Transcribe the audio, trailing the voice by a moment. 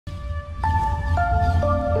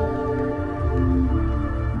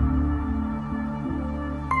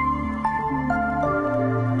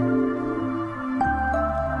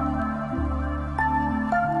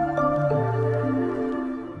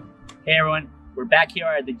We're back here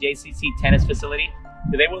at the JCC tennis facility.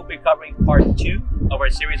 Today we'll be covering part 2 of our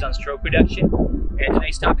series on stroke reduction. And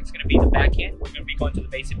today's topic is going to be the backhand. We're going to be going to the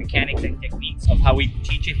basic mechanics and techniques of how we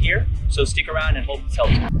teach it here. So stick around and hope this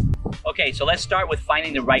helps you. Okay, so let's start with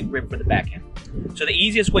finding the right grip for the backhand. So the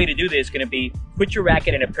easiest way to do this is going to be put your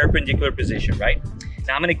racket in a perpendicular position, right?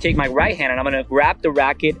 Now I'm going to take my right hand and I'm going to grab the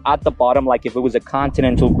racket at the bottom like if it was a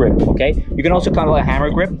continental grip, okay? You can also call it a hammer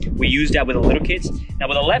grip. We use that with the little kids. Now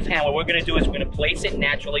with the left hand, what we're going to do is we're going to place it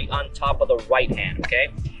naturally on top of the right hand, okay?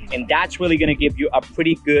 And that's really going to give you a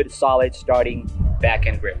pretty good, solid starting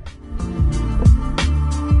backhand grip.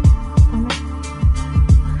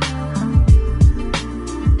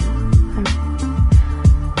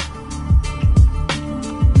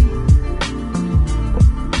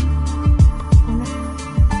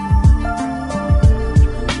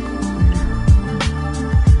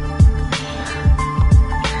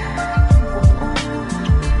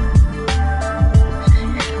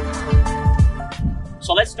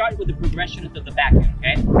 So let's start with the progression of the backhand,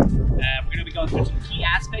 okay? We're going to be going through some key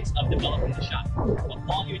aspects of developing the shot. Well,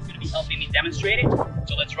 Paul here is going to be helping me demonstrate it,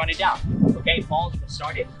 so let's run it down. Okay, Paul's going to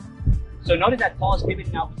start it. So notice that Paul's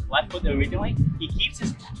pivoting out with his left foot originally. He keeps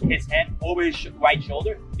his head over his right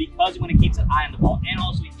shoulder because you want to keep an eye on the ball. And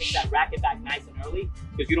also he takes that racket back nice and early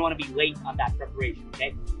because you don't want to be late on that preparation,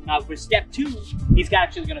 okay? Now for step 2, he's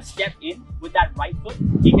actually going to step in with that right foot.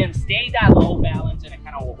 He can stay that low balance in a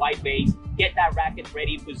kind of a wide base, get that racket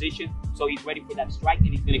ready in position so he's ready for that strike, and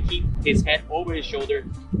he's going to keep his head over his shoulder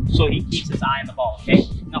so he keeps his eye on the ball, okay?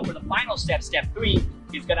 Now for the final step, step 3,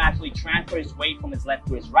 he's going to actually transfer his weight from his left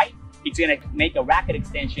to his right. He's going to make a racket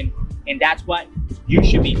extension, and that's what you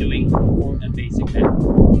should be doing for a basic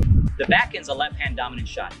backhand. The backhand's a left-hand dominant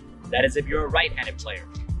shot. That is if you're a right-handed player.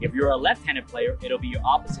 If you're a left-handed player, it'll be your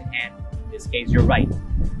opposite hand. In this case, your right.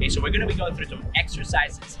 Okay, so we're going to be going through some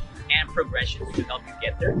exercises and progressions to help you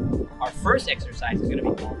get there. Our first exercise is going to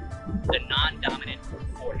be called the non-dominant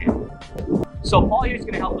forehand. So Paul here is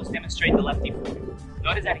going to help us demonstrate the lefty forehand.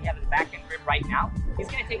 Notice that he has his backhand grip right now. He's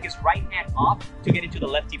going to take his right hand off to get into the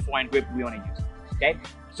lefty forehand grip we want to use. Okay,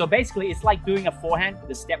 so basically it's like doing a forehand,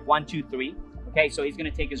 the step 1, 2, 3. Okay, so he's going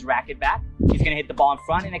to take his racket back. He's going to hit the ball in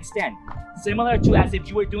front and extend. Similar to as if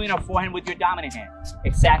you were doing a forehand with your dominant hand.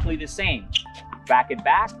 Exactly the same. Racket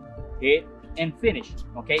back, hit, and finish.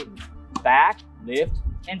 Okay, back, lift,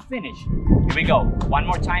 and finish. Here we go. One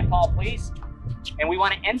more time, Paul, please. And we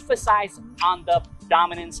want to emphasize on the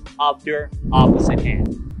dominance of your opposite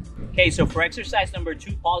hand. Okay, so for exercise number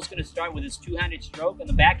 2, Paul's going to start with his two-handed stroke on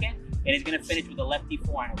the backhand, and he's going to finish with the lefty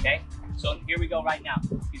forehand, okay? So here we go right now.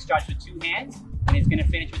 He starts with 2 hands, and he's going to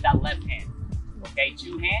finish with that left hand. Okay,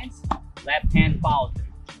 2 hands, left hand follow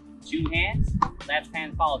through. 2 hands, left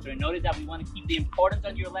hand follow through. And notice that we want to keep the importance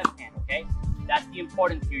on your left hand, okay? That's the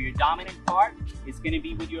importance here. Your dominant part is going to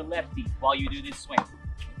be with your lefty while you do this swing.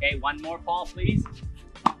 Okay, one more, Paul, please.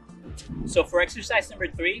 So for exercise number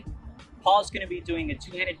 3, Paul's going to be doing a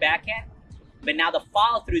 2-handed backhand, but now the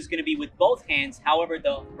follow-through is going to be with both hands. However,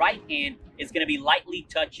 the right hand is going to be lightly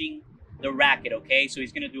touching the racket, okay? So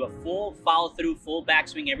he's going to do a full follow-through, full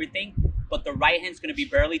backswing, everything, but the right hand's going to be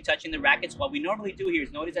barely touching the racket. So what we normally do here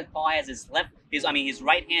is notice that Paul has his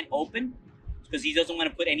right hand open because he doesn't want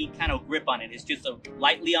to put any kind of grip on it. It's just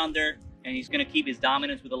lightly under, and he's going to keep his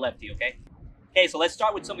dominance with the lefty, okay? Okay, so let's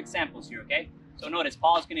start with some examples here, okay? So notice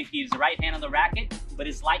Paul's going to keep his right hand on the racket, but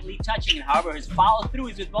it's lightly touching it. However, his follow-through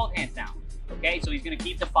is with both hands now. Okay, so he's going to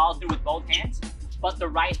keep the follow-through with both hands, but the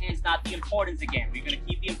right hand's not the importance again. We're going to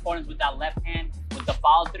keep the importance with that left hand with the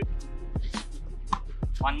follow-through.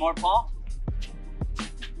 One more, Paul.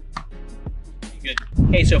 Good.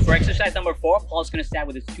 Okay, so for exercise number 4, Paul's going to start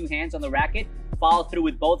with his 2 hands on the racket, follow through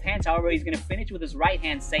with both hands. However, he's going to finish with his right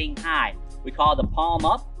hand saying hi. We call it the palm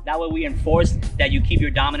up. That way we enforce that you keep your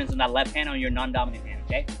dominance on that left hand on your non-dominant hand,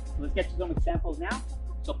 okay? So let's get to some examples now.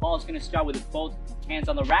 So Paul's going to start with his both hands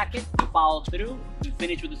on the racket, follow through, and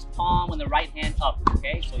finish with his palm on the right hand up,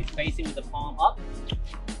 okay? So he's facing with the palm up.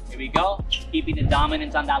 Here we go. Keeping the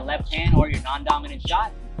dominance on that left hand or your non-dominant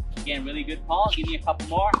shot. Again, really good, Paul. Give me a couple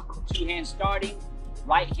more. 2 hands starting.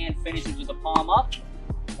 Right hand finishes with the palm up.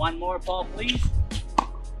 One more, Paul, please.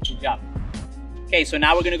 Good job. Okay, so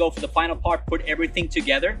now we're going to go for the final part, put everything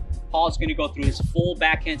together. Paul's going to go through his full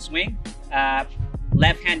backhand swing.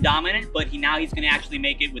 Left hand dominant, but now he's going to actually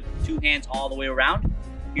make it with 2 hands all the way around.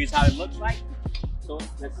 Here's how it looks like. So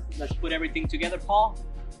let's put everything together, Paul.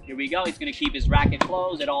 Here we go. He's going to keep his racket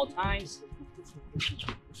closed at all times.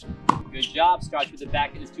 Good job. Starts with the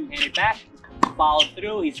back of his 2-handed back. Follow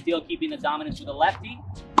through. He's still keeping the dominance with the lefty.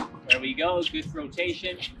 There we go. Good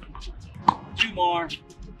rotation. 2 more.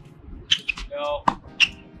 Go.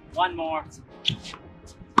 1 more.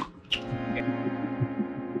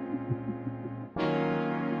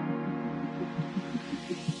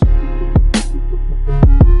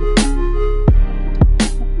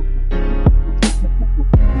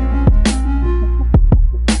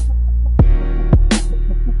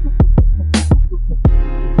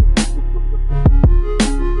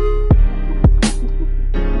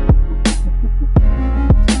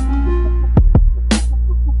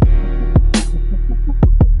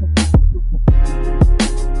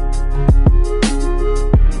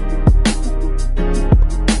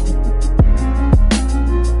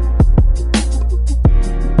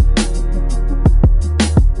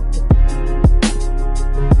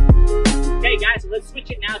 Let's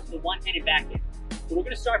switch it now to the one-handed backhand. So we're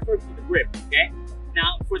going to start first with the grip, okay?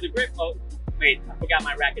 Now, for the grip, oh, wait, I forgot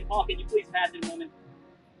my racket. Paul, can you please pass it a moment?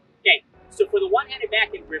 Okay, so for the one-handed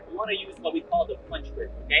backhand grip, we want to use what we call the punch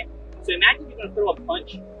grip, okay? So imagine you're going to throw a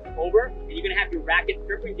punch over, and you're going to have your racket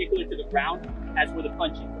perpendicular to the ground as where the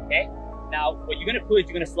punch is, okay? Now, what you're going to do is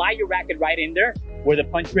you're going to slide your racket right in there where the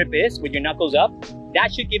punch grip is, with your knuckles up.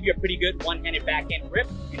 That should give you a pretty good one-handed backhand grip,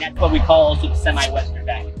 and that's what we call also the semi-western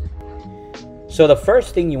backhand. So the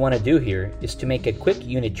first thing you want to do here is to make a quick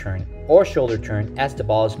unit turn or shoulder turn as the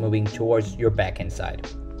ball is moving towards your backhand side.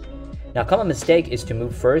 Now, a common mistake is to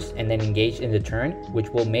move first and then engage in the turn, which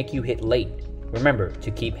will make you hit late. Remember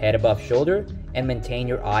to keep head above shoulder and maintain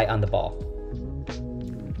your eye on the ball.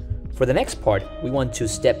 For the next part, we want to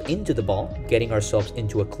step into the ball, getting ourselves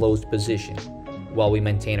into a closed position while we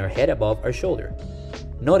maintain our head above our shoulder.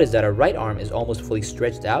 Notice that our right arm is almost fully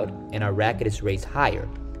stretched out and our racket is raised higher.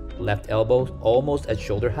 Left elbow almost at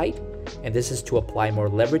shoulder height, and this is to apply more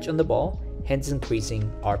leverage on the ball, hence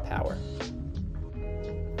increasing our power.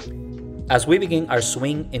 As we begin our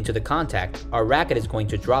swing into the contact, our racket is going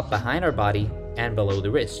to drop behind our body and below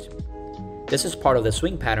the wrist. This is part of the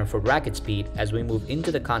swing pattern for racket speed as we move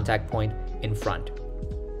into the contact point in front.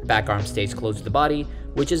 Back arm stays close to the body,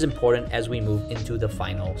 which is important as we move into the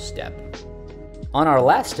final step. On our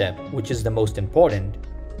last step, which is the most important,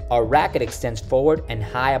 our racket extends forward and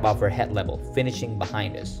high above our head level, finishing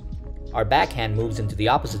behind us. Our backhand moves into the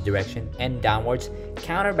opposite direction and downwards,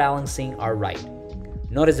 counterbalancing our right.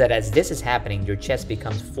 Notice that as this is happening, your chest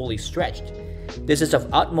becomes fully stretched. This is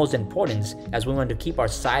of utmost importance as we want to keep our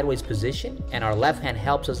sideways position, and our left hand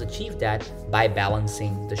helps us achieve that by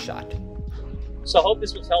balancing the shot. So I hope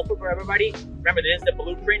this was helpful for everybody. Remember, this is the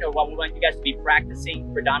blueprint of what we want you guys to be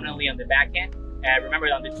practicing predominantly on the backhand. Remember,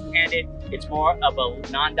 on the two-handed, it's more of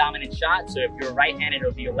a non-dominant shot. So if you're right-handed,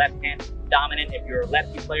 it'll be your left hand dominant. If you're a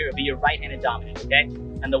lefty player, it'll be your right-handed dominant, okay?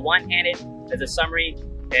 And the one-handed, as a summary,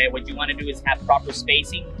 what you want to do is have proper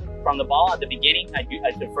spacing from the ball at the beginning, at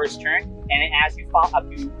the first turn. And as you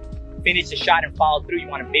finish the shot and follow through, you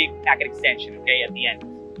want a big racket extension, okay, at the end.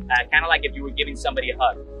 Kind of like if you were giving somebody a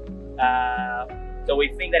hug. So we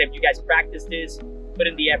think that if you guys practice this, put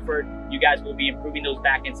in the effort, you guys will be improving those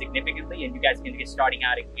backhands significantly, and you guys can get starting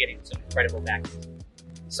out and getting some incredible backhands.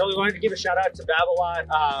 So we wanted to give a shout out to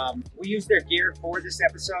Babylon. We used their gear for this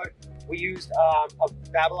episode. We used a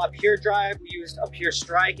Babylon Pure Drive, we used a Pure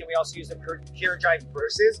Strike, and we also used a Pure Drive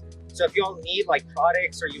Versus. So if you all need like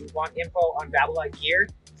products or you want info on Babylon gear,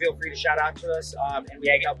 feel free to shout out to us and we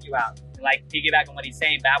can help you out. And like piggyback on what he's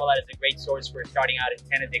saying, Babylon is a great source for starting out in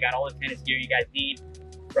tennis. They got all the tennis gear you guys need,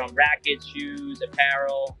 from rackets, shoes,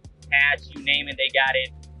 apparel, hats, you name it, they got it.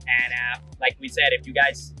 And like we said, if you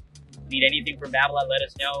guys need anything from Babylon, let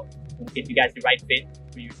us know. We'll get you guys the right fit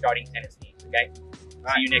for your starting tennis needs, okay?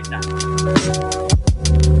 See you next time.